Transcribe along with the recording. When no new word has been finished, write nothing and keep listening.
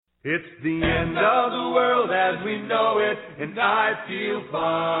It's the end of the world as we know it, and I feel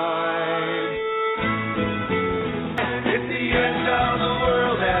fine. It's the end of the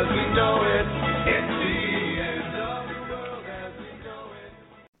world as we know it. It's the end of the world as we know it.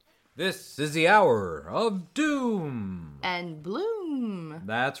 This is the hour of doom and bloom.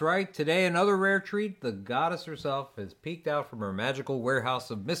 That's right. Today, another rare treat. The goddess herself has peeked out from her magical warehouse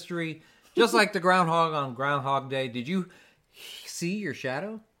of mystery, just like the groundhog on Groundhog Day. Did you see your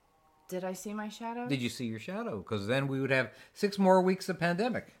shadow? Did I see my shadow? Did you see your shadow? Because then we would have 6 more weeks of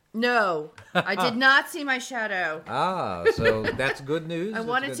pandemic. No, I did not see my shadow. Ah, so that's good news. I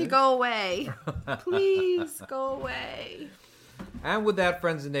want it to go away. Please go away. And with that,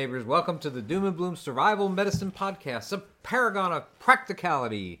 friends and neighbors, welcome to the Doom and Bloom Survival Medicine Podcast, a paragon of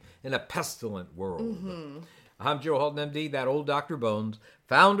practicality in a pestilent world. Mm-hmm. I'm Joe Halton, MD, that old Dr. Bones,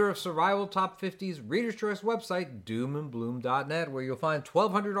 founder of Survival Top 50's Reader's Choice website, doomandbloom.net, where you'll find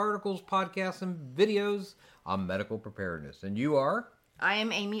 1,200 articles, podcasts, and videos on medical preparedness. And you are? I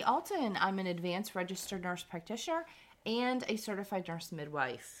am Amy Alton. I'm an advanced registered nurse practitioner and a certified nurse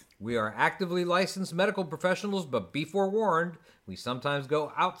midwife. We are actively licensed medical professionals, but be forewarned, we sometimes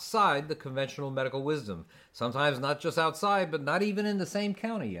go outside the conventional medical wisdom. Sometimes not just outside, but not even in the same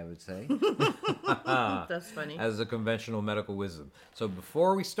county, I would say. That's funny. As the conventional medical wisdom. So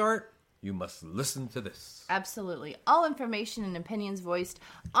before we start, you must listen to this. Absolutely. All information and opinions voiced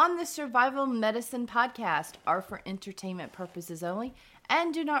on the Survival Medicine Podcast are for entertainment purposes only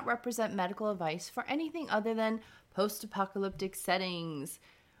and do not represent medical advice for anything other than post-apocalyptic settings.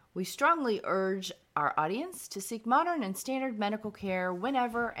 We strongly urge our audience to seek modern and standard medical care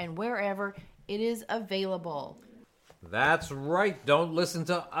whenever and wherever it is available. That's right. Don't listen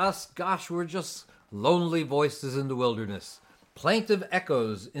to us. Gosh, we're just lonely voices in the wilderness. Plaintive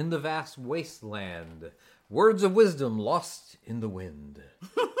echoes in the vast wasteland. Words of wisdom lost in the wind.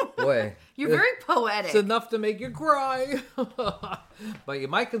 Boy, you're very poetic. It's enough to make you cry. But you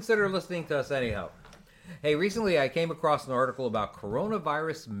might consider listening to us anyhow. Hey, recently I came across an article about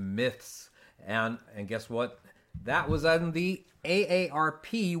coronavirus myths. And guess what? That was on the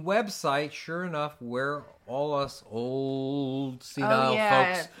AARP website, sure enough, where all us old senile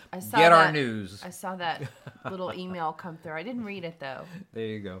folks get our news. I saw that little email come through. I didn't read it, though. There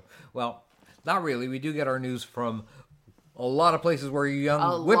you go. Well, not really. We do get our news from a lot of places where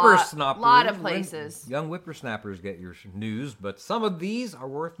young whippersnappers... A lot of places. Young whippersnappers get your news, but some of these are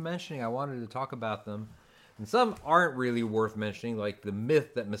worth mentioning. I wanted to talk about them. And some aren't really worth mentioning, like the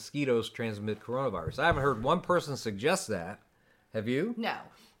myth that mosquitoes transmit coronavirus. I haven't heard one person suggest that. Have you? No.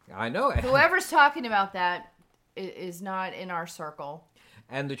 I know. Whoever's talking about that is not in our circle.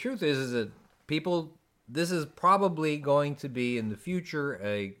 And the truth is that people, this is probably going to be in the future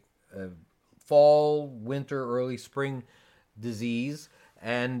a fall, winter, early spring disease.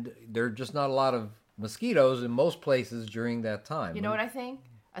 And there are just not a lot of mosquitoes in most places during that time. You know what I think?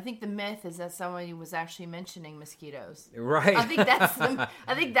 I think the myth is that somebody was actually mentioning mosquitoes. Right. I think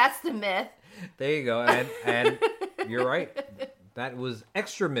that's the myth. There you go. And you're right. That was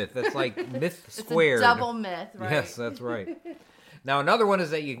extra myth. That's like myth squared. It's a double myth, right? Yes, that's right. Now, another one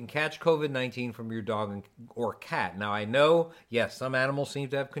is that you can catch COVID-19 from your dog or cat. Now, I know, yes, some animals seem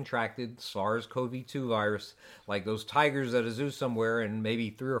to have contracted SARS-CoV-2 virus, like those tigers at a zoo somewhere, and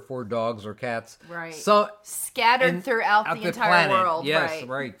maybe 3 or 4 dogs or cats. Right. So, scattered throughout the entire world. Yes,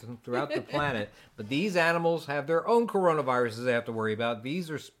 right, throughout the planet. But these animals have their own coronaviruses they have to worry about.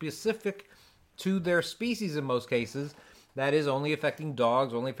 These are specific to their species in most cases. That is only affecting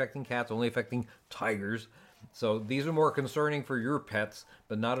dogs, only affecting cats, only affecting tigers. So these are more concerning for your pets,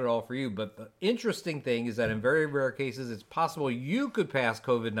 but not at all for you. But the interesting thing is that in very rare cases, it's possible you could pass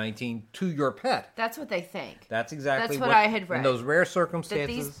COVID-19 to your pet. That's what they think. That's exactly what I had read. In those rare circumstances.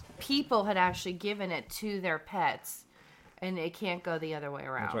 That these people had actually given it to their pets, and it can't go the other way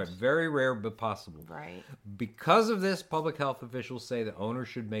around. That's right. Very rare, but possible. Right. Because of this, public health officials say that owners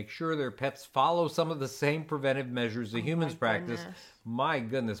should make sure their pets follow some of the same preventive measures that humans practice. My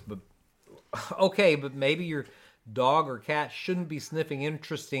goodness, but... Okay, but maybe your dog or cat shouldn't be sniffing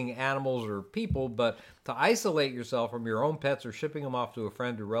interesting animals or people, but to isolate yourself from your own pets or shipping them off to a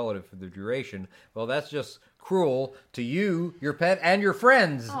friend or relative for the duration, well, that's just cruel to you, your pet, and your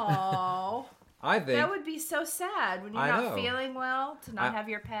friends. Aww. I think. That would be so sad when you're not feeling well to not have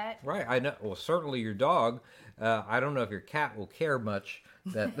your pet. Right, I know. Well, certainly your dog. I don't know if your cat will care much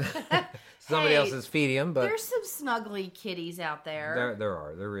that somebody else is feeding him, but there's some snuggly kitties out there.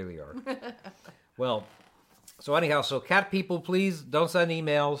 There really are. Well, so anyhow, so cat people, please don't send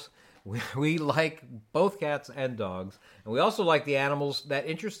emails. We like both cats and dogs, and we also like the animals that,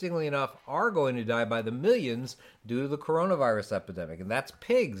 interestingly enough, are going to die by the millions due to the coronavirus epidemic, and that's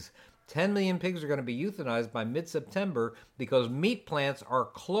pigs. 10 million pigs are going to be euthanized by mid-September because meat plants are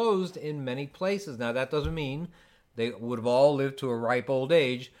closed in many places. Now, that doesn't mean they would have all lived to a ripe old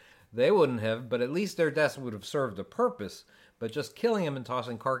age. They wouldn't have, but at least their deaths would have served a purpose. But just killing them and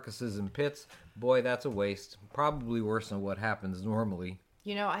tossing carcasses in pits, boy, that's a waste. Probably worse than what happens normally.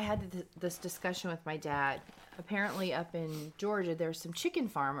 You know, I had this discussion with my dad. Apparently up in Georgia, there's some chicken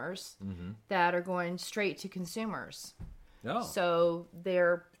farmers that are going straight to consumers. Oh. So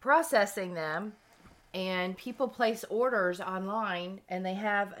they're processing them, and people place orders online, and they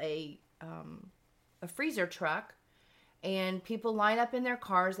have a freezer truck, and people line up in their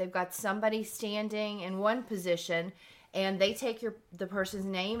cars. They've got somebody standing in one position, and they take the person's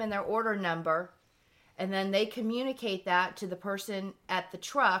name and their order number, and then they communicate that to the person at the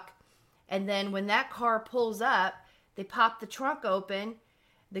truck. And then when that car pulls up, they pop the trunk open.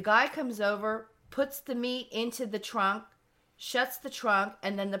 The guy comes over, puts the meat into the trunk, shuts the trunk,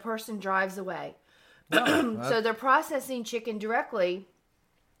 and then the person drives away. So they're processing chicken directly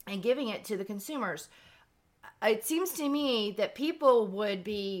and giving it to the consumers. It seems to me that people would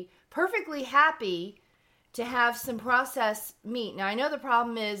be perfectly happy to have some processed meat. Now, I know the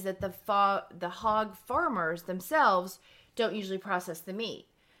problem is that the hog farmers themselves don't usually process the meat.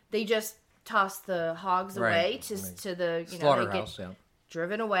 They just toss the hogs away to the, you know, they get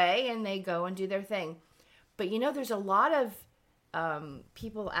driven away and they go and do their thing. But, you know, there's a lot of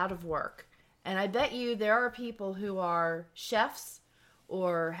people out of work. And I bet you there are people who are chefs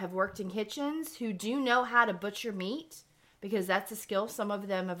or have worked in kitchens who do know how to butcher meat, because that's a skill some of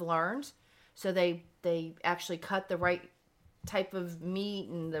them have learned. So they actually cut the right type of meat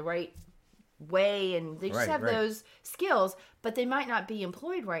and the right way, and they just have those skills, but they might not be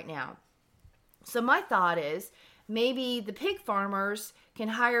employed right now. So my thought is maybe the pig farmers can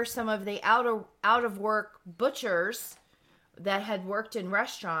hire some of the out of work butchers that had worked in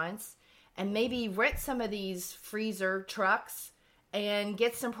restaurants, and maybe rent some of these freezer trucks and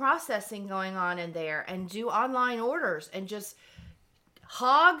get some processing going on in there and do online orders and just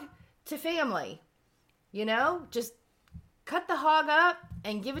hog to family. You know, just cut the hog up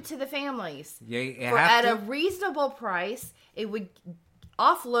and give it to the families. At a reasonable price. It would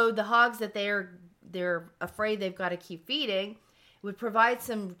offload the hogs that they're afraid they've got to keep feeding. It would provide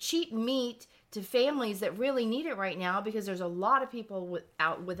some cheap meat to families that really need it right now, because there's a lot of people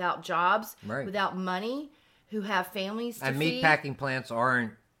without jobs, without money, who have families to feed. And meat packing plants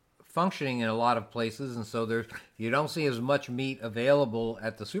aren't functioning in a lot of places, and so you don't see as much meat available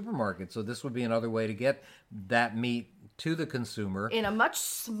at the supermarket. So this would be another way to get that meat to the consumer in a much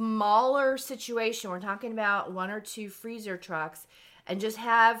smaller situation. We're talking about 1 or 2 freezer trucks, and just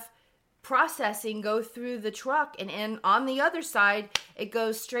have processing go through the truck, and on the other side it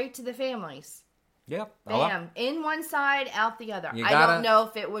goes straight to the families. Yep. Bam. In one side, out the other. I don't know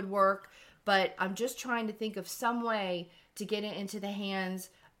if it would work, but I'm just trying to think of some way to get it into the hands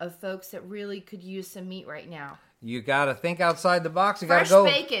of folks that really could use some meat right now. You got to think outside the box. You got Fresh to go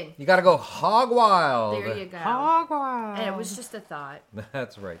bacon. You got to go hog wild. There you go. Hog wild. And it was just a thought.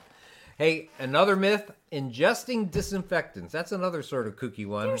 That's right. Hey, another myth, ingesting disinfectants. That's another sort of kooky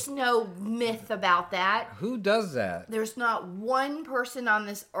one. There's no myth about that. Who does that? There's not one person on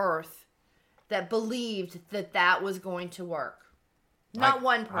this earth that believed that was going to work. Not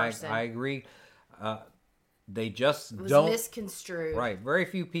one person. I agree. They just it was don't. Misconstrued. Right. Very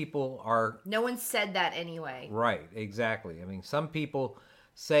few people are. No one said that anyway. Right. Exactly. I mean, some people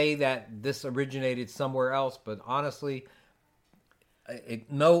say that this originated somewhere else, but honestly,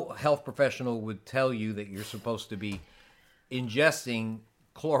 no health professional would tell you that you're supposed to be ingesting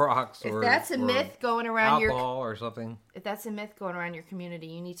Clorox or that's a myth going around alcohol or something. If that's a myth going around your community,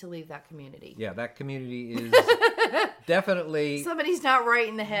 you need to leave that community. Yeah, that community is definitely somebody's not right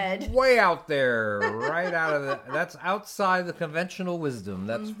in the head. Way out there, right out of that's outside the conventional wisdom.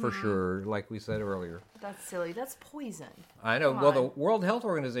 That's for sure. Like we said earlier. That's silly. That's poison. I know. Well, the World Health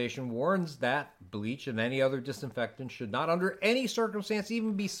Organization warns that bleach and any other disinfectant should not, under any circumstance,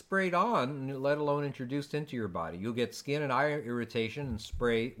 even be sprayed on, let alone introduced into your body. You'll get skin and eye irritation and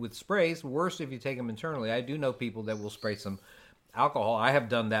sprays. Worse if you take them internally. I do know people that will spray some alcohol. I have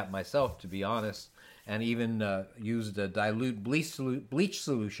done that myself, to be honest, and even used a dilute bleach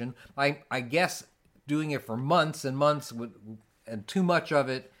solution. I guess doing it for months and months and too much of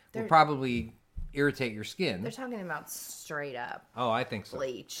it will probably irritate your skin. They're talking about straight up. Oh, I think so.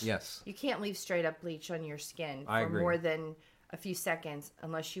 Bleach. Yes. You can't leave straight up bleach on your skin I for agree. more than a few seconds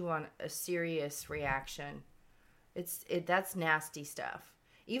unless you want a serious reaction. That's nasty stuff.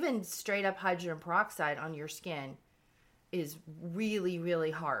 even straight up hydrogen peroxide on your skin is really,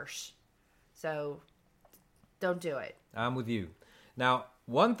 really harsh. So don't do it. I'm with you. Now,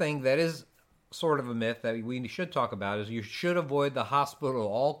 one thing that is sort of a myth that we should talk about is you should avoid the hospital at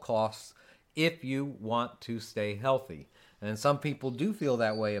all costs if you want to stay healthy. And some people do feel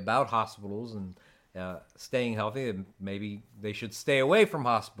that way about hospitals and staying healthy, and maybe they should stay away from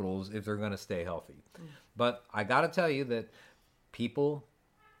hospitals if they're going to stay healthy. But I got to tell you that people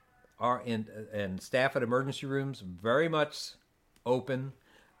are and staff at emergency rooms very much open.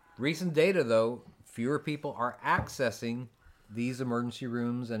 Recent data, though, fewer people are accessing these emergency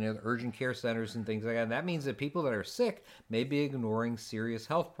rooms and urgent care centers and things like that. And that means that people that are sick may be ignoring serious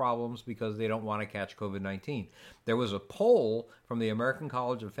health problems because they don't want to catch COVID-19. There was a poll from the American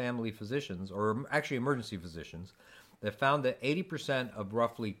College of Family Physicians, or actually emergency physicians, that found that 80% of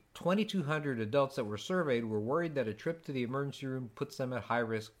roughly 2,200 adults that were surveyed were worried that a trip to the emergency room puts them at high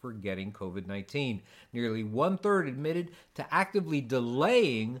risk for getting COVID-19. Nearly one-third admitted to actively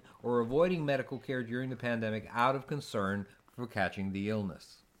delaying or avoiding medical care during the pandemic out of concern for catching the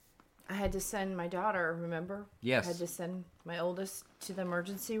illness. I had to send my daughter, remember? Yes. I had to send my oldest to the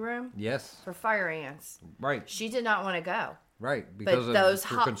emergency room. Yes. For fire ants. Right. She did not want to go. Right, because But those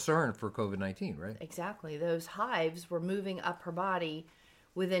of her concern for COVID-19, right? Exactly. Those hives were moving up her body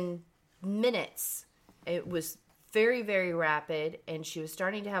within minutes. It was very, very rapid, and she was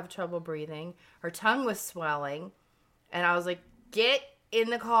starting to have trouble breathing. Her tongue was swelling, and I was like, get in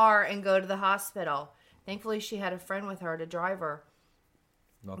the car and go to the hospital. Thankfully, she had a friend with her to drive her.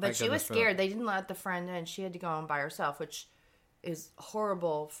 Well, But she was scared. They didn't let the friend in. She had to go in by herself, which is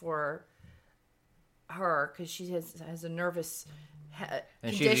horrible for her because she has a nervous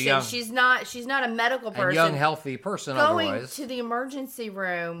and condition. She's not a medical person. A young, healthy person Going otherwise. to the emergency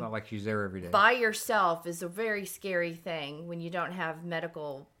room Not like she's there every day. by yourself is a very scary thing when you don't have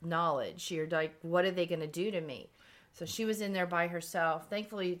medical knowledge. You're like, what are they going to do to me? So she was in there by herself.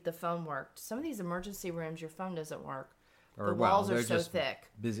 Thankfully, the phone worked. Some of these emergency rooms, your phone doesn't work. The walls are so thick.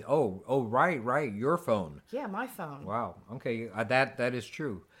 Busy. Oh, right. Your phone. Yeah, my phone. Wow. Okay, that is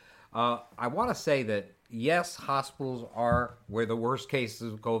true. I want to say that yes, hospitals are where the worst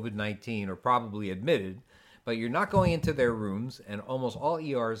cases of COVID-19 are probably admitted, but you're not going into their rooms, and almost all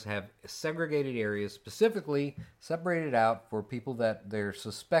ERs have segregated areas specifically separated out for people that they're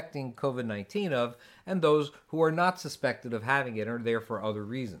suspecting COVID-19 of, and those who are not suspected of having it are there for other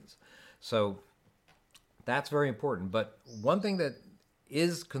reasons. So that's very important. But one thing that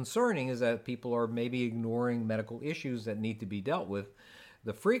is concerning is that people are maybe ignoring medical issues that need to be dealt with.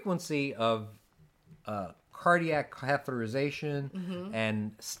 The frequency of cardiac catheterization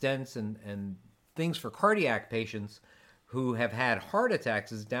and stents and things for cardiac patients who have had heart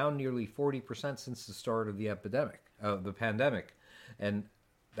attacks is down nearly 40% since the start of the pandemic. And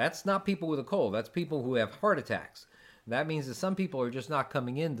that's not people with a cold. That's people who have heart attacks. That means that some people are just not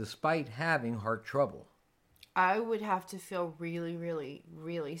coming in despite having heart trouble. I would have to feel really, really,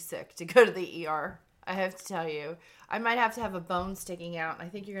 really sick to go to the ER. I have to tell you. I might have to have a bone sticking out. I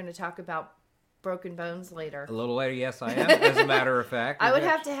think you're going to talk about broken bones later. A little later, yes, I am, as a matter of fact. I would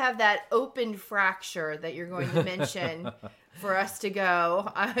have to have that open fracture that you're going to mention for us to go.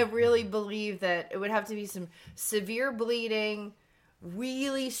 I really believe that it would have to be some severe bleeding,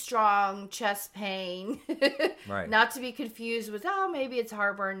 really strong chest pain. Right. Not to be confused with, maybe it's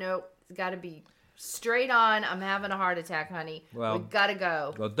heartburn. Nope. It's got to be straight on. I'm having a heart attack, honey. Well, we got to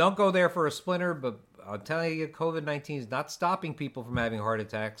go. Well, don't go there for a splinter, but I'll tell you, COVID-19 is not stopping people from having heart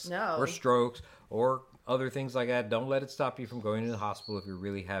attacks or strokes or other things like that. Don't let it stop you from going to the hospital if you're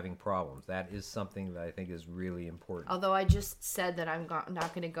really having problems. That is something that I think is really important. Although I just said that I'm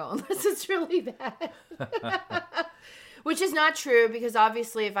not going to go unless it's really bad. Which is not true, because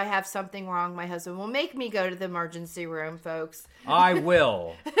obviously if I have something wrong, my husband will make me go to the emergency room, folks. I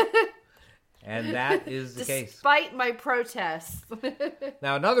will. And that is the case. Despite my protests.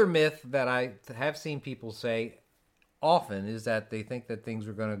 Now, another myth that I have seen people say often is that they think that things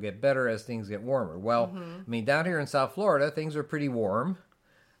are going to get better as things get warmer. Well, I mean, down here in South Florida, things are pretty warm,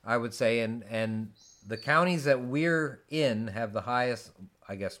 I would say. And the counties that we're in have the highest,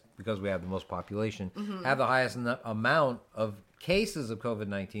 I guess, because we have the most population, have the highest amount of cases of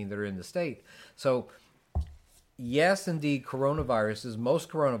COVID-19 that are in the state. So yes, indeed, most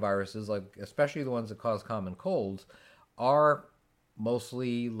coronaviruses, like especially the ones that cause common colds, are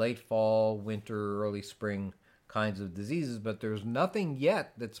mostly late fall, winter, early spring kinds of diseases. But there's nothing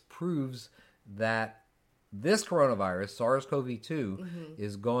yet that proves that this coronavirus, SARS-CoV-2,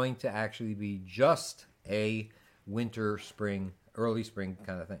 is going to actually be just a winter, spring, early spring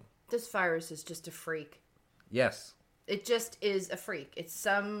kind of thing. This virus is just a freak. Yes. It just is a freak. It's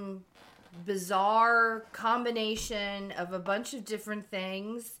some bizarre combination of a bunch of different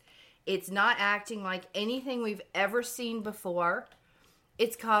things. It's not acting like anything we've ever seen before.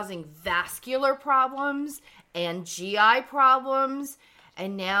 It's causing vascular problems and GI problems.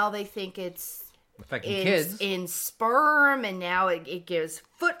 And now they think it's Affecting kids. in sperm. And now it gives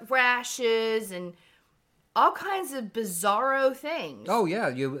foot rashes and all kinds of bizarro things. Oh, yeah.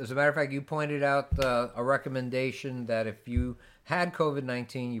 As a matter of fact, you pointed out a recommendation that if you had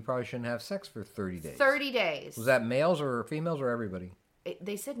COVID-19, you probably shouldn't have sex for 30 days. 30 days. Was that males or females or everybody?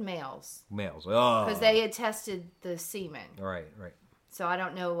 They said males. Males. Oh. Because they had tested the semen. Right. So I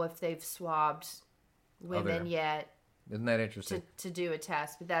don't know if they've swabbed women yet Isn't that interesting? to do a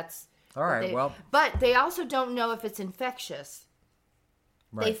test. But that's... All right, But they also don't know if it's infectious.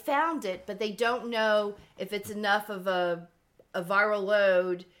 Right. They found it, but they don't know if it's enough of a viral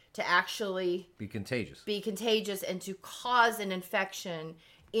load to actually be contagious and to cause an infection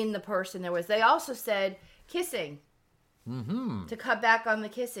in the person there was. They also said kissing. Mm-hmm. To cut back on the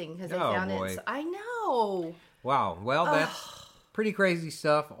kissing because they found it. So, I know. Wow. Well, that's pretty crazy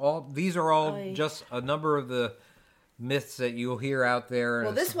stuff. These are all just a number of the myths that you'll hear out there.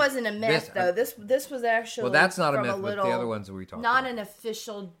 Well, this wasn't a myth, though. This was actually... Well, that's not a myth, but the other ones that we talked about. Not an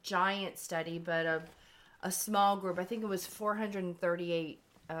official giant study, but a small group. I think it was 438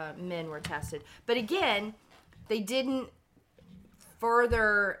 men were tested. But again, they didn't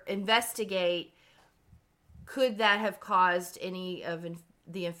further investigate, could that have caused any of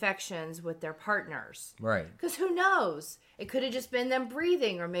the infections with their partners? Right. Because who knows? It could have just been them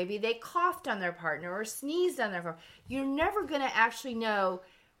breathing, or maybe they coughed on their partner or sneezed on their partner. You're never going to actually know.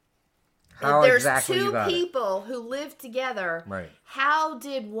 How There's exactly two you got people who live together. Right. How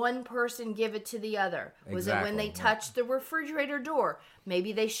did one person give it to the other? Was it when they touched the refrigerator door?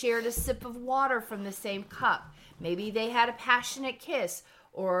 Maybe they shared a sip of water from the same cup. Maybe they had a passionate kiss,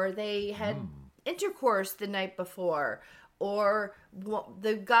 or they had intercourse the night before. Or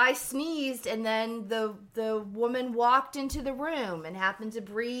the guy sneezed and then the woman walked into the room and happened to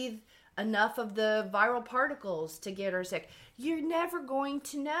breathe enough of the viral particles to get her sick. You're never going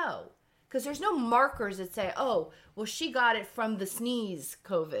to know. Because there's no markers that say, oh, well, she got it from the sneeze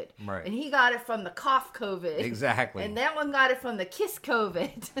COVID. Right. And he got it from the cough COVID. Exactly. And that one got it from the kiss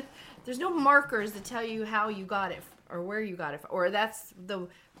COVID. There's no markers that tell you how you got it or where you got it from. Or that's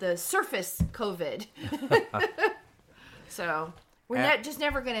the surface COVID. So we're just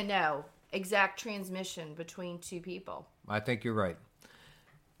never going to know exact transmission between two people. I think you're right.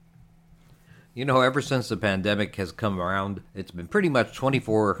 You know, ever since the pandemic has come around, it's been pretty much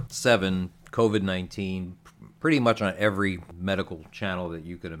 24/7 COVID-19, pretty much on every medical channel that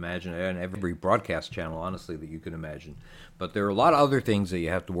you can imagine, and every broadcast channel, honestly, that you can imagine. But there are a lot of other things that you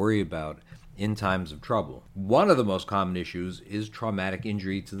have to worry about in times of trouble. One of the most common issues is traumatic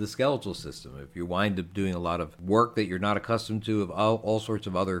injury to the skeletal system. If you wind up doing a lot of work that you're not accustomed to, of all sorts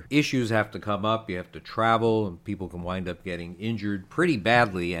of other issues have to come up. You have to travel, and people can wind up getting injured pretty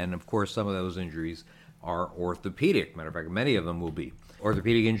badly. And of course, some of those injuries are orthopedic. Matter of fact, many of them will be.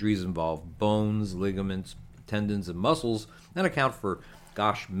 Orthopedic injuries involve bones, ligaments, tendons, and muscles, and account for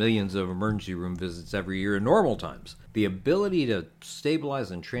millions of emergency room visits every year in normal times. The ability to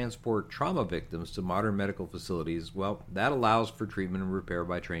stabilize and transport trauma victims to modern medical facilities, well, that allows for treatment and repair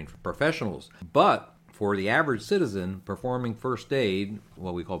by trained professionals. But for the average citizen, performing first aid,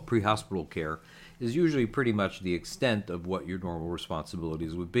 what we call pre-hospital care, is usually pretty much the extent of what your normal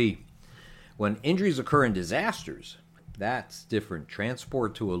responsibilities would be. When injuries occur in disasters, that's different.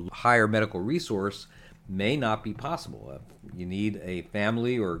 Transport to a higher medical resource may not be possible. You need a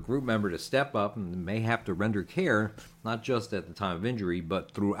family or a group member to step up and may have to render care, not just at the time of injury,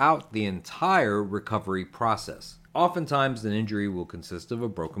 but throughout the entire recovery process. Oftentimes, an injury will consist of a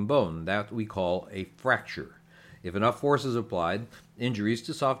broken bone, that we call a fracture. If enough force is applied, injuries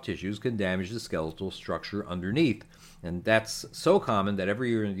to soft tissues can damage the skeletal structure underneath. And that's so common that every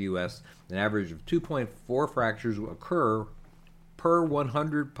year in the U.S., an average of 2.4 fractures will occur per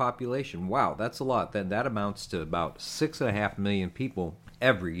 100 population. Wow, that's a lot. That amounts to about 6.5 million people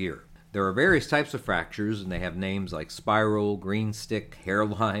every year. There are various types of fractures, and they have names like spiral, green stick,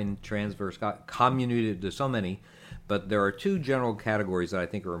 hairline, transverse, comminuted. There's so many, but there are two general categories that I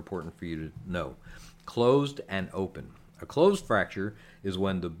think are important for you to know: closed and open. A closed fracture is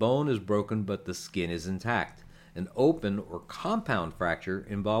when the bone is broken but the skin is intact. An open or compound fracture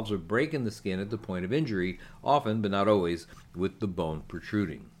involves a break in the skin at the point of injury, often, but not always, with the bone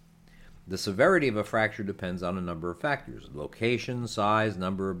protruding. The severity of a fracture depends on a number of factors: location, size,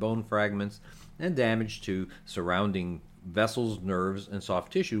 number of bone fragments, and damage to surrounding vessels, nerves, and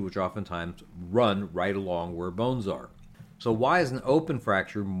soft tissue, which oftentimes run right along where bones are. So why is an open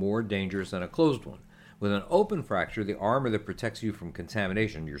fracture more dangerous than a closed one? With an open fracture, the armor that protects you from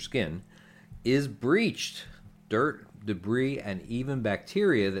contamination, your skin, is breached. Dirt, debris, and even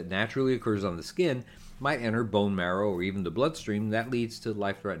bacteria that naturally occurs on the skin might enter bone marrow or even the bloodstream. That leads to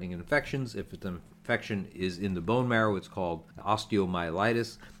life-threatening infections. If the infection is in the bone marrow, it's called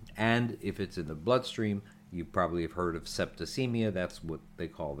osteomyelitis. And if it's in the bloodstream, you probably have heard of septicemia. That's what they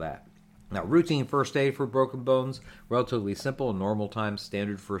call that. Now, routine first aid for broken bones, relatively simple. In normal times,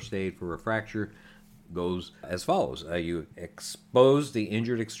 standard first aid for a fracture goes as follows. You expose the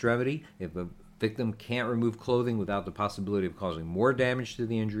injured extremity. If a victim can't remove clothing without the possibility of causing more damage to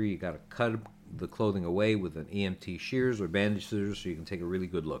the injury, you got to cut the clothing away with an EMT shears or bandage scissors so you can take a really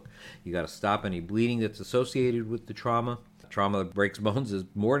good look. You got to stop any bleeding that's associated with the trauma. Trauma that breaks bones is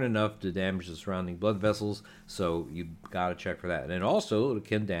more than enough to damage the surrounding blood vessels, so you got to check for that. And also, it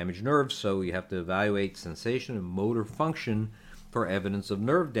can damage nerves, so you have to evaluate sensation and motor function for evidence of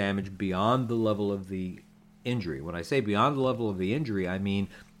nerve damage beyond the level of the injury. When I say beyond the level of the injury, I mean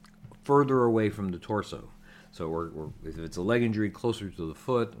further away from the torso. So if it's a leg injury, closer to the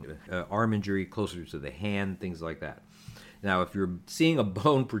foot, arm injury, closer to the hand, things like that. Now, if you're seeing a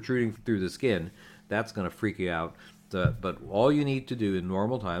bone protruding through the skin, that's going to freak you out. But all you need to do in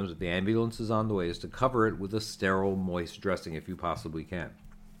normal times, if the ambulance is on the way, is to cover it with a sterile, moist dressing if you possibly can.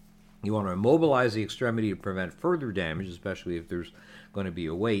 You want to immobilize the extremity to prevent further damage, especially if there's going to be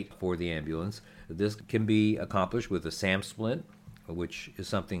a wait for the ambulance. This can be accomplished with a SAM splint, which is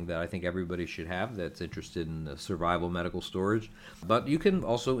something that I think everybody should have that's interested in survival medical storage. But you can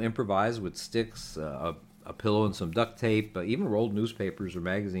also improvise with sticks, a pillow and some duct tape. Even rolled newspapers or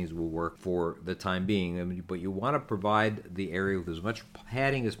magazines will work for the time being. But you want to provide the area with as much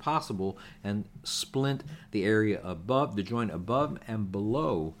padding as possible and splint the area above, the joint above and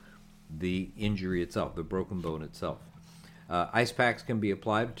below the injury itself, the broken bone itself. Ice packs can be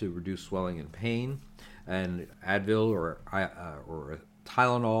applied to reduce swelling and pain, and Advil or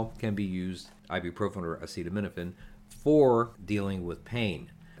Tylenol can be used, ibuprofen or acetaminophen, for dealing with pain.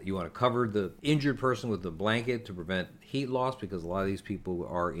 You want to cover the injured person with a blanket to prevent heat loss, because a lot of these people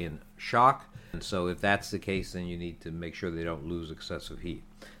are in shock. And so if that's the case, then you need to make sure they don't lose excessive heat.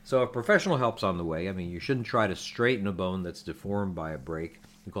 So if professional help's on the way, you shouldn't try to straighten a bone that's deformed by a break.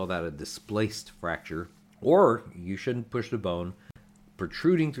 We call that a displaced fracture. Or you shouldn't push the bone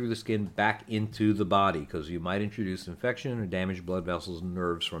protruding through the skin back into the body, because you might introduce infection or damage blood vessels and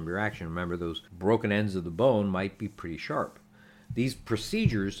nerves from your action. Remember, those broken ends of the bone might be pretty sharp. These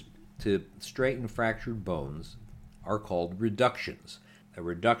procedures to straighten fractured bones are called reductions. A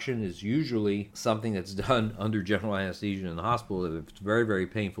reduction is usually something that's done under general anesthesia in the hospital. It's very, very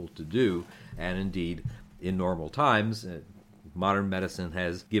painful to do, and indeed, in normal times, modern medicine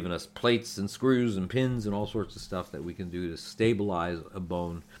has given us plates and screws and pins and all sorts of stuff that we can do to stabilize a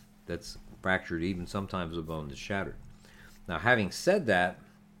bone that's fractured, even sometimes a bone that's shattered. Now, having said that,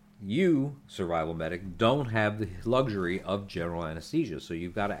 you, survival medic, don't have the luxury of general anesthesia, so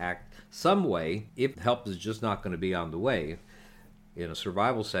you've got to act some way. If help is just not going to be on the way, in a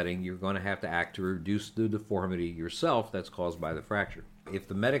survival setting, you're going to have to act to reduce the deformity yourself that's caused by the fracture. If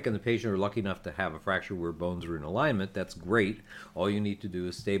the medic and the patient are lucky enough to have a fracture where bones are in alignment, that's great. All you need to do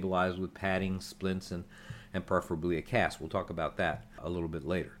is stabilize with padding, splints, and preferably a cast. We'll talk about that a little bit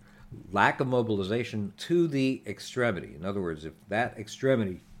later. Lack of mobilization to the extremity. In other words, if that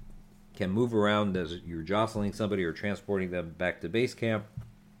extremity can move around as you're jostling somebody or transporting them back to base camp,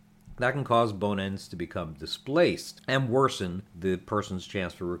 that can cause bone ends to become displaced and worsen the person's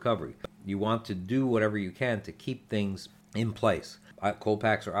chance for recovery. You want to do whatever you can to keep things in place. Cold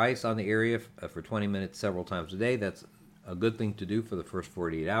packs or ice on the area for 20 minutes several times a day. That's a good thing to do for the first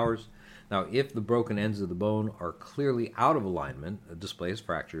 48 hours. Now, if the broken ends of the bone are clearly out of alignment, a displaced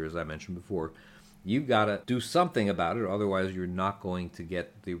fracture, as I mentioned before, you've got to do something about it, otherwise you're not going to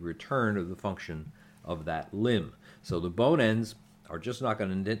get the return of the function of that limb. So the bone ends are just not going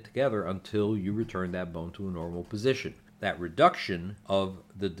to knit together until you return that bone to a normal position. That reduction of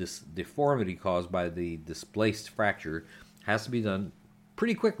the deformity caused by the displaced fracture has to be done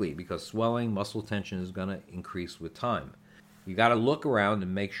pretty quickly, because swelling, muscle tension is going to increase with time. You got to look around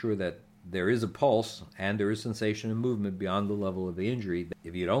and make sure that there is a pulse and there is sensation and movement beyond the level of the injury.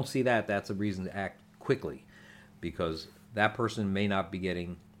 If you don't see that, that's a reason to act quickly, because that person may not be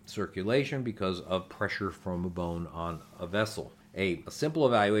getting circulation because of pressure from a bone on a vessel. A simple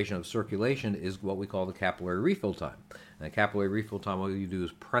evaluation of circulation is what we call the capillary refill time. And the capillary refill time, all you do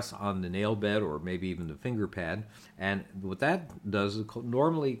is press on the nail bed or maybe even the finger pad. And what that does is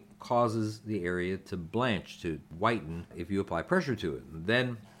normally causes the area to blanch, to whiten, if you apply pressure to it. And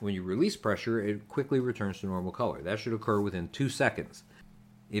then when you release pressure, it quickly returns to normal color. That should occur within 2 seconds.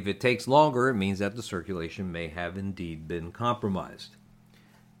 If it takes longer, it means that the circulation may have indeed been compromised.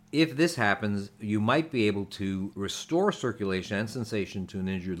 If this happens, you might be able to restore circulation and sensation to an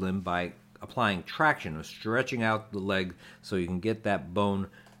injured limb by applying traction or stretching out the leg so you can get that bone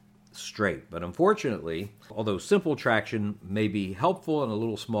straight. But unfortunately, although simple traction may be helpful and a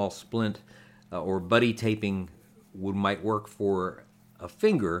little small splint or buddy taping might work for a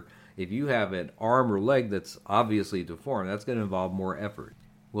finger, if you have an arm or leg that's obviously deformed, that's going to involve more effort.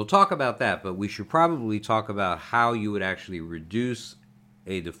 We'll talk about that, but we should probably talk about how you would actually reduce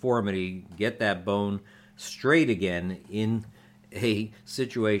a deformity, get that bone straight again in a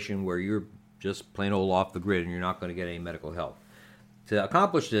situation where you're just plain old off the grid and you're not going to get any medical help. To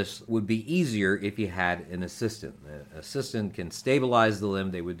accomplish this would be easier if you had an assistant. An assistant can stabilize the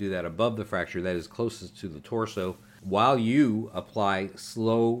limb. They would do that above the fracture, that is closest to the torso, while you apply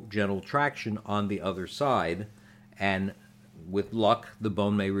slow, gentle traction on the other side. And with luck, the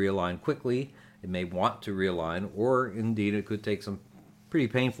bone may realign quickly. It may want to realign, or indeed it could take some pretty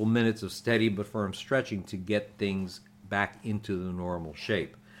painful minutes of steady but firm stretching to get things back into the normal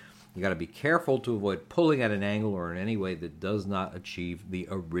shape. You got to be careful to avoid pulling at an angle or in any way that does not achieve the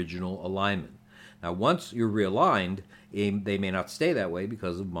original alignment. Now, once you're realigned, they may not stay that way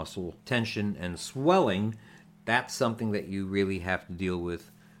because of muscle tension and swelling. That's something that you really have to deal with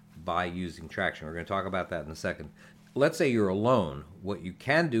by using traction. We're going to talk about that in a second. Let's say you're alone. What you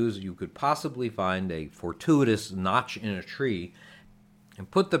can do is you could possibly find a fortuitous notch in a tree and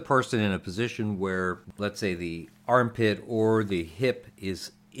put the person in a position where, let's say, the armpit or the hip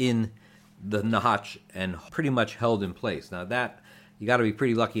is in the notch and pretty much held in place. Now that, you got to be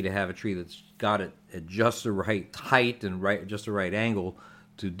pretty lucky to have a tree that's got it at just the right height and just the right angle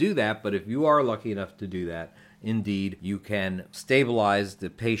to do that. But if you are lucky enough to do that, indeed, you can stabilize the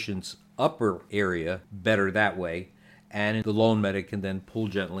patient's upper area better that way. And the lone medic can then pull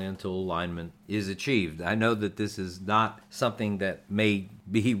gently until alignment is achieved. I know that this is not something that may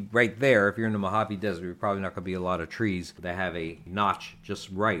be right there. If you're in the Mojave Desert, you're probably not going to be a lot of trees that have a notch just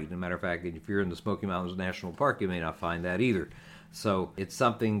right. As a matter of fact, if you're in the Smoky Mountains National Park, you may not find that either. So it's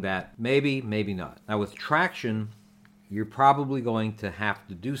something that maybe not. Now with traction, you're probably going to have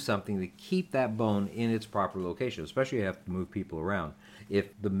to do something to keep that bone in its proper location, especially if you have to move people around. If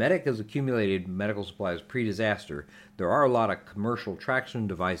the medic has accumulated medical supplies pre-disaster, there are a lot of commercial traction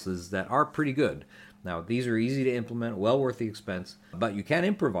devices that are pretty good. Now, these are easy to implement, well worth the expense, but you can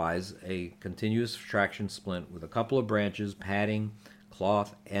improvise a continuous traction splint with a couple of branches, padding,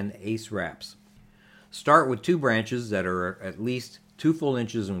 cloth, and ace wraps. Start with 2 branches that are at least 2 full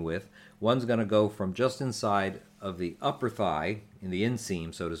inches in width. One's going to go from just inside of the upper thigh, in the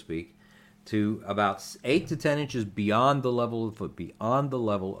inseam, so to speak, to about 8 to 10 inches beyond the level of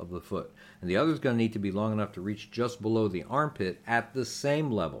the foot, And the other is going to need to be long enough to reach just below the armpit at the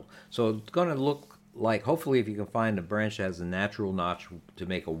same level. So it's going to look like, hopefully if you can find a branch that has a natural notch to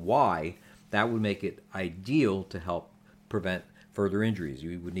make a Y, that would make it ideal to help prevent further injuries.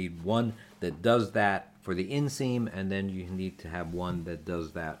 You would need one that does that for the inseam, and then you need to have one that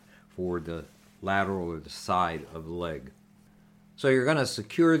does that for the lateral or the side of the leg. So you're going to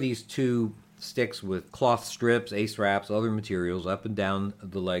secure these 2 sticks with cloth strips, ace wraps, other materials up and down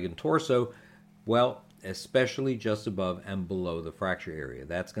the leg and torso, well, especially just above and below the fracture area.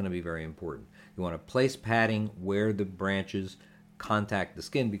 That's going to be very important. You want to place padding where the branches contact the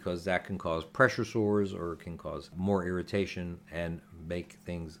skin, because that can cause pressure sores or can cause more irritation and make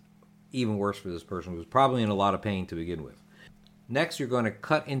things even worse for this person who's probably in a lot of pain to begin with. Next, you're going to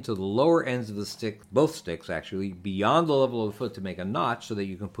cut into the lower ends of the stick, both sticks actually, beyond the level of the foot to make a notch so that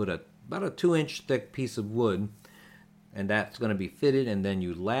you can put about a 2-inch thick piece of wood, and that's going to be fitted, and then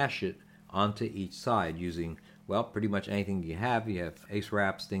you lash it onto each side using, well, pretty much anything you have. You have ace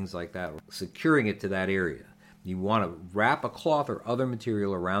wraps, things like that, securing it to that area. You want to wrap a cloth or other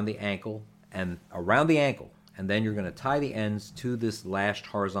material around the ankle, and then you're going to tie the ends to this lashed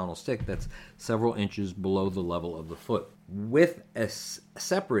horizontal stick that's several inches below the level of the foot. With a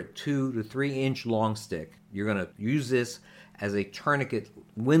separate 2 to 3 inch long stick, you're going to use this as a tourniquet.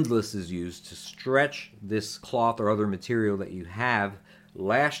 Windlass is used to stretch this cloth or other material that you have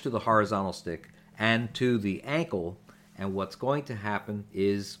lashed to the horizontal stick and to the ankle. And what's going to happen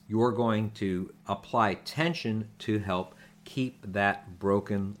is you're going to apply tension to help keep that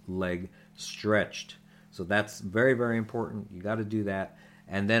broken leg stretched So that's very, very important. You got to do that.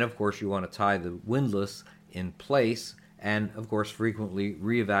 And then, of course, you want to tie the windlass in place and, of course, frequently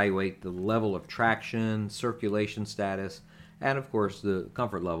reevaluate the level of traction, circulation status, and, of course, the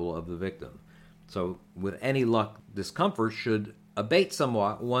comfort level of the victim. So with any luck, discomfort should abate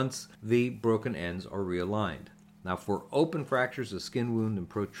somewhat once the broken ends are realigned. Now, for open fractures, a skin wound and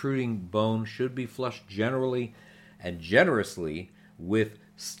protruding bone should be flushed generally and generously with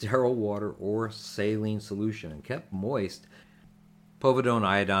sterile water or saline solution and kept moist. Povidone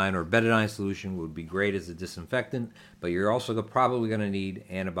iodine or betadine solution would be great as a disinfectant, but you're also probably going to need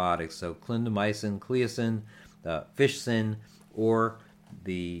antibiotics. So clindamycin, Cleocin, Fishsin, or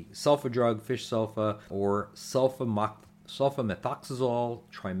the sulfa drug, fish sulfa, or sulfamethoxazole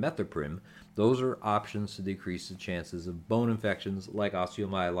trimethoprim. Those are options to decrease the chances of bone infections like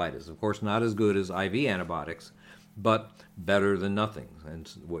osteomyelitis. Of course, not as good as IV antibiotics, but better than nothing. And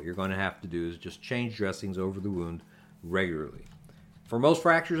what you're going to have to do is just change dressings over the wound regularly. For most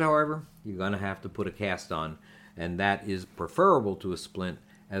fractures, however, you're going to have to put a cast on, and that is preferable to a splint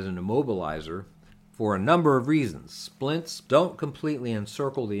as an immobilizer for a number of reasons. Splints don't completely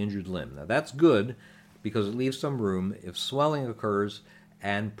encircle the injured limb. Now, that's good because it leaves some room if swelling occurs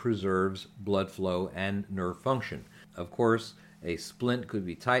and preserves blood flow and nerve function. Of course, a splint could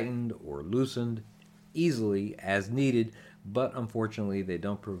be tightened or loosened easily as needed, but unfortunately they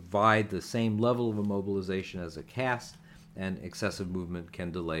don't provide the same level of immobilization as a cast, and excessive movement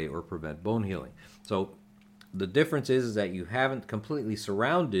can delay or prevent bone healing. So the difference is that you haven't completely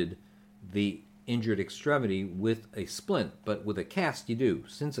surrounded the injured extremity with a splint, but with a cast you do.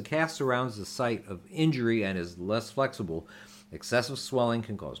 Since a cast surrounds the site of injury and is less flexible, excessive swelling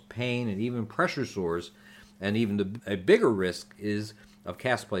can cause pain and even pressure sores, and even a bigger risk of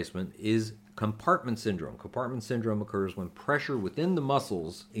cast placement is compartment syndrome. Compartment syndrome occurs when pressure within the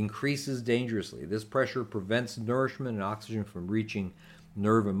muscles increases dangerously. This pressure prevents nourishment and oxygen from reaching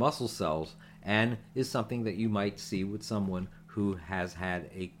nerve and muscle cells, and is something that you might see with someone who has had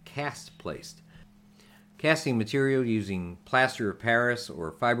a cast placed. Casting material using plaster of Paris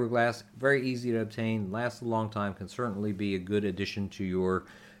or fiberglass, very easy to obtain, lasts a long time, can certainly be a good addition to your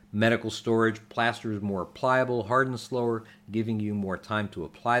medical storage. Plaster is more pliable, hardens slower, giving you more time to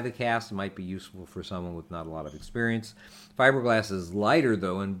apply the cast. It might be useful for someone with not a lot of experience. Fiberglass is lighter,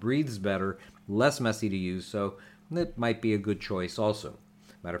 though, and breathes better, less messy to use, so it might be a good choice also.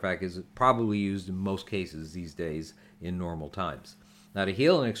 Matter of fact, is probably used in most cases these days in normal times. Now, to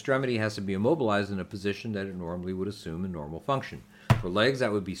heal an extremity has to be immobilized in a position that it normally would assume in normal function. For legs,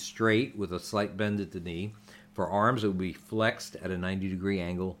 that would be straight with a slight bend at the knee. For arms, it would be flexed at a 90-degree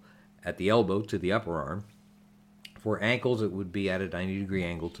angle at the elbow to the upper arm. For ankles, it would be at a 90-degree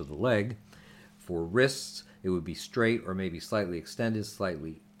angle to the leg. For wrists, it would be straight or maybe slightly extended,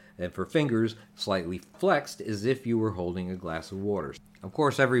 and for fingers, slightly flexed as if you were holding a glass of water. Of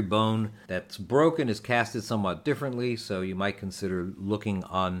course, every bone that's broken is casted somewhat differently, so you might consider looking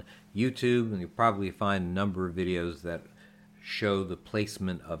on YouTube, and you'll probably find a number of videos that show the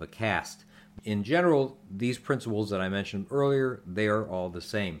placement of a cast. In general, these principles that I mentioned earlier, they are all the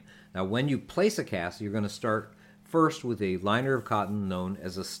same. Now, when you place a cast, you're going to start first with a liner of cotton known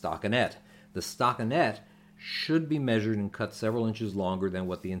as a stockinette. The stockinette should be measured and cut several inches longer than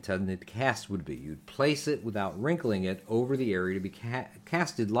what the intended cast would be. You'd place it without wrinkling it over the area to be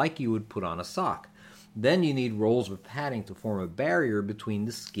casted like you would put on a sock. Then you need rolls of padding to form a barrier between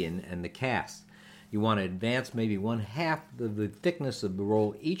the skin and the cast. You want to advance maybe 1/2 of the thickness of the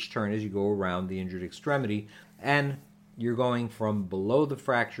roll each turn as you go around the injured extremity, and you're going from below the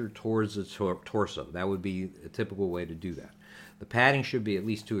fracture towards the torso. That would be a typical way to do that. The padding should be at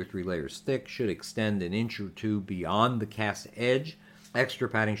least 2 or 3 layers thick, should extend an inch or two beyond the cast edge. Extra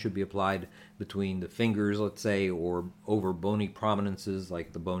padding should be applied between the fingers, let's say, or over bony prominences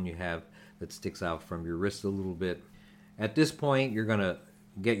like the bone you have that sticks out from your wrist a little bit. At this point, you're going to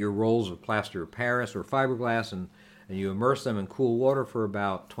get your rolls of plaster of Paris or fiberglass and you immerse them in cool water for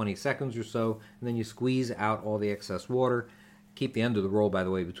about 20 seconds or so, and then you squeeze out all the excess water. Keep the end of the roll, by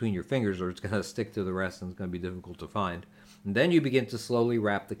the way, between your fingers or it's going to stick to the rest and it's going to be difficult to find. And then you begin to slowly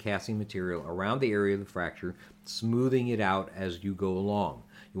wrap the casting material around the area of the fracture, smoothing it out as you go along.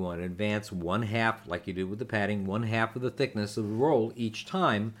 You want to advance 1/2, like you did with the padding, 1/2 of the thickness of the roll each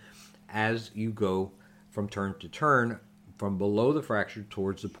time as you go from turn to turn from below the fracture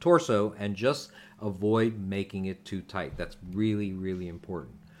towards the torso, and just avoid making it too tight. That's really, really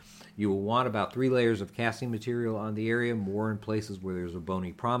important. You will want about 3 layers of casting material on the area, more in places where there's a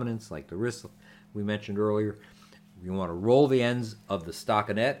bony prominence, like the wrist we mentioned earlier. You want to roll the ends of the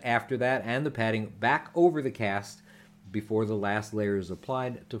stockinette after that and the padding back over the cast before the last layer is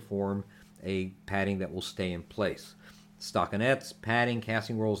applied to form a padding that will stay in place. Stockinettes, padding,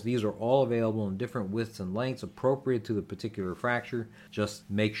 casting rolls, these are all available in different widths and lengths appropriate to the particular fracture. Just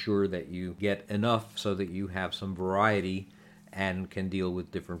make sure that you get enough so that you have some variety and can deal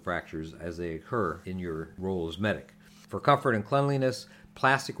with different fractures as they occur in your role as medic. For comfort and cleanliness,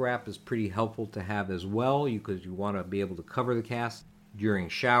 plastic wrap is pretty helpful to have as well because you want to be able to cover the cast during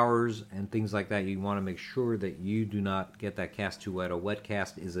showers and things like that. You want to make sure that you do not get that cast too wet. A wet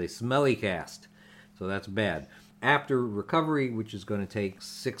cast is a smelly cast, so that's bad. After recovery, which is going to take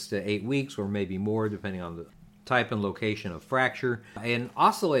 6 to 8 weeks or maybe more depending on the type and location of fracture, an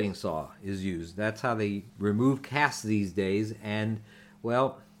oscillating saw is used. That's how they remove casts these days, and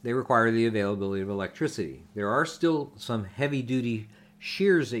well, they require the availability of electricity. There are still some heavy-duty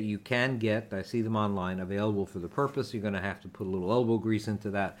shears that you can get. I see them online available for the purpose. You're going to have to put a little elbow grease into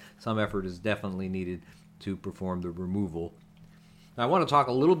that. Some effort is definitely needed to perform the removal. Now, I want to talk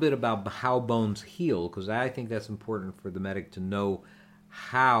a little bit about how bones heal, because I think that's important for the medic to know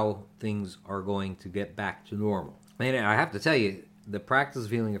how things are going to get back to normal. And I have to tell you, the practice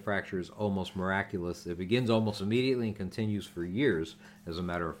of healing a fracture is almost miraculous. It begins almost immediately and continues for years, as a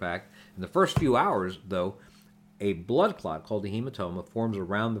matter of fact. In the first few hours, though, a blood clot called a hematoma forms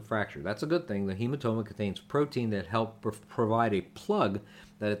around the fracture. That's a good thing. The hematoma contains protein that helps provide a plug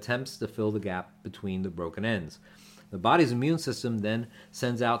that attempts to fill the gap between the broken ends. The body's immune system then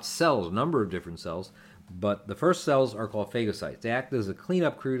sends out cells, a number of different cells, but the first cells are called phagocytes. They act as a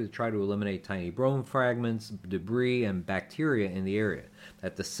cleanup crew to try to eliminate tiny bone fragments, debris, and bacteria in the area.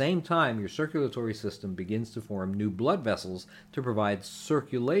 At the same time, your circulatory system begins to form new blood vessels to provide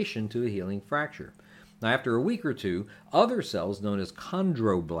circulation to the healing fracture. Now, after a week or two, other cells known as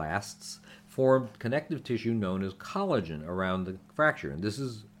chondroblasts form connective tissue known as collagen around the fracture, and this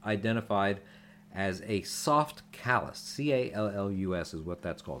is identified as a soft callus. Callus is what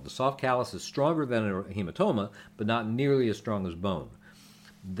that's called. The soft callus is stronger than a hematoma, but not nearly as strong as bone.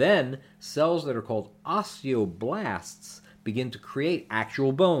 Then, cells that are called osteoblasts begin to create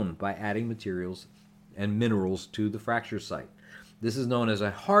actual bone by adding materials and minerals to the fracture site. This is known as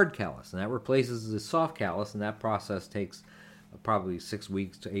a hard callus, and that replaces the soft callus, and that process takes probably 6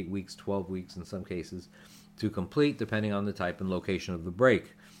 weeks to 8 weeks, 12 weeks in some cases, to complete, depending on the type and location of the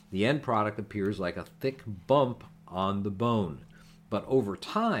break. The end product appears like a thick bump on the bone. But over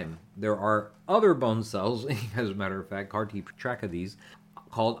time, there are other bone cells, as a matter of fact, hard to keep track of these,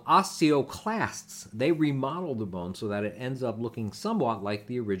 called osteoclasts. They remodel the bone so that it ends up looking somewhat like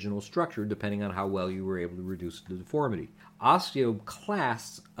the original structure, depending on how well you were able to reduce the deformity.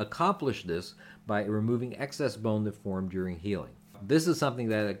 Osteoclasts accomplish this by removing excess bone that formed during healing. This is something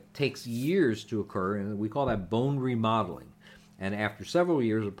that takes years to occur, and we call that bone remodeling. And after several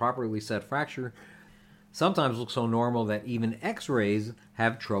years, a properly set fracture sometimes looks so normal that even x-rays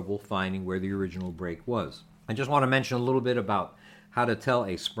have trouble finding where the original break was. I just want to mention a little bit about how to tell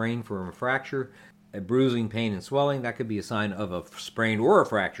a sprain from a fracture. A bruising, pain, and swelling, that could be a sign of a sprain or a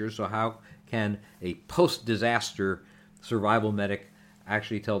fracture. So how can a post-disaster survival medic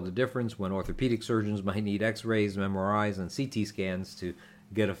actually tell the difference when orthopedic surgeons might need x-rays, MRIs, and CT scans to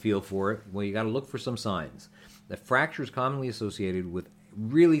get a feel for it? Well, you got to look for some signs. The fracture is commonly associated with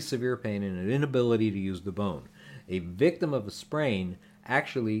really severe pain and an inability to use the bone. A victim of a sprain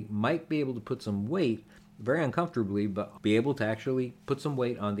actually might be able to put some weight, very uncomfortably, but be able to actually put some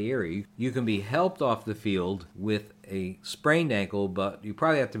weight on the area. You can be helped off the field with a sprained ankle, but you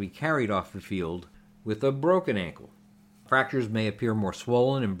probably have to be carried off the field with a broken ankle. Fractures may appear more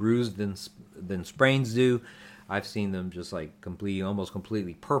swollen and bruised than sprains do. I've seen them just like almost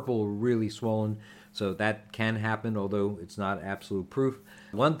completely purple, really swollen. So that can happen, although it's not absolute proof.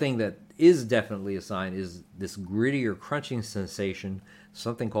 One thing that is definitely a sign is this gritty or crunching sensation,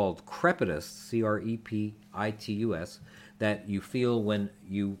 something called crepitus, C-R-E-P-I-T-U-S, that you feel when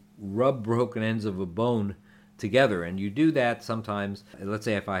you rub broken ends of a bone together. And you do that sometimes. Let's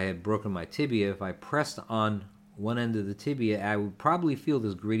say if I had broken my tibia, if I pressed on one end of the tibia, I would probably feel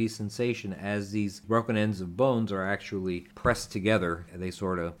this gritty sensation as these broken ends of bones are actually pressed together. They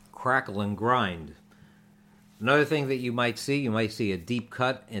sort of crackle and grind. Another thing that you might see a deep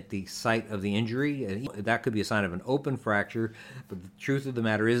cut at the site of the injury. That could be a sign of an open fracture, but the truth of the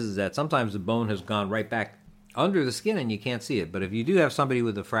matter is that sometimes the bone has gone right back under the skin and you can't see it. But if you do have somebody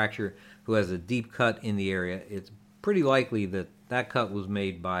with a fracture who has a deep cut in the area, it's pretty likely that that cut was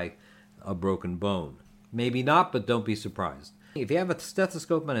made by a broken bone. Maybe not, but don't be surprised. If you have a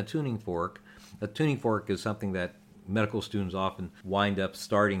stethoscope and a tuning fork is something that medical students often wind up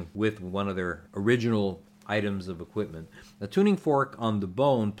starting with one of their original items of equipment. The tuning fork on the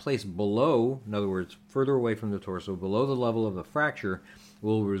bone placed below, in other words, further away from the torso, below the level of the fracture,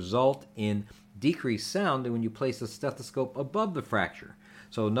 will result in decreased sound when you place a stethoscope above the fracture.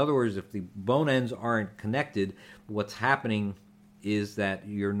 So in other words, if the bone ends aren't connected, what's happening is that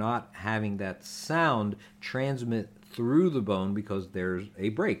you're not having that sound transmit through the bone because there's a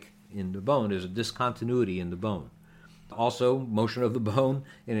break in the bone. There's a discontinuity in the bone. Also, motion of the bone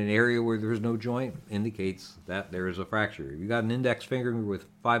in an area where there's no joint indicates that there is a fracture. If you got an index finger with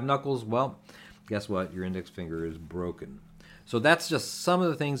 5 knuckles, well, guess what? Your index finger is broken. So that's just some of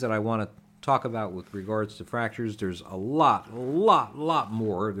the things that I want to talk about with regards to fractures. There's a lot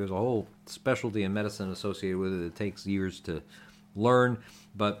more. There's a whole specialty in medicine associated with it. It takes years to learn,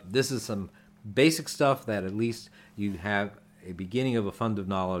 but this is some basic stuff that at least you have a beginning of a fund of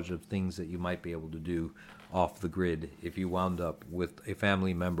knowledge of things that you might be able to do off the grid if you wound up with a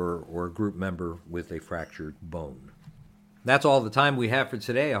family member or a group member with a fractured bone. That's all the time we have for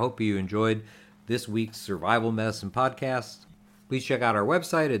today. I hope you enjoyed this week's Survival Medicine podcast. Please check out our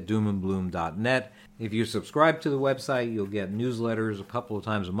website at doomandbloom.net. If you subscribe to the website, you'll get newsletters a couple of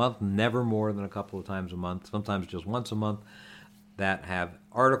times a month, never more than a couple of times a month, sometimes just once a month, that have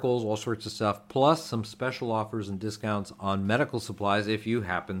articles, all sorts of stuff, plus some special offers and discounts on medical supplies if you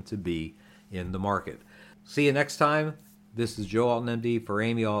happen to be in the market. See you next time. This is Joe Alton, MD, for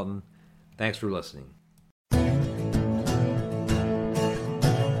Amy Alton. Thanks for listening.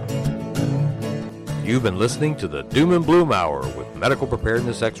 You've been listening to the Doom and Bloom Hour with medical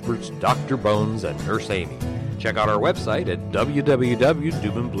preparedness experts Dr. Bones and Nurse Amy. Check out our website at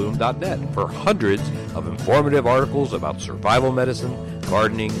www.doomandbloom.net for hundreds of informative articles about survival medicine,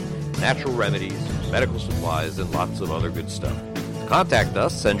 gardening, natural remedies, medical supplies, and lots of other good stuff. To contact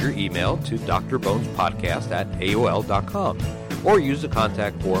us, send your email to drbonespodcast@aol.com or use the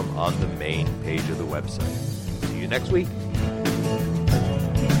contact form on the main page of the website. See you next week.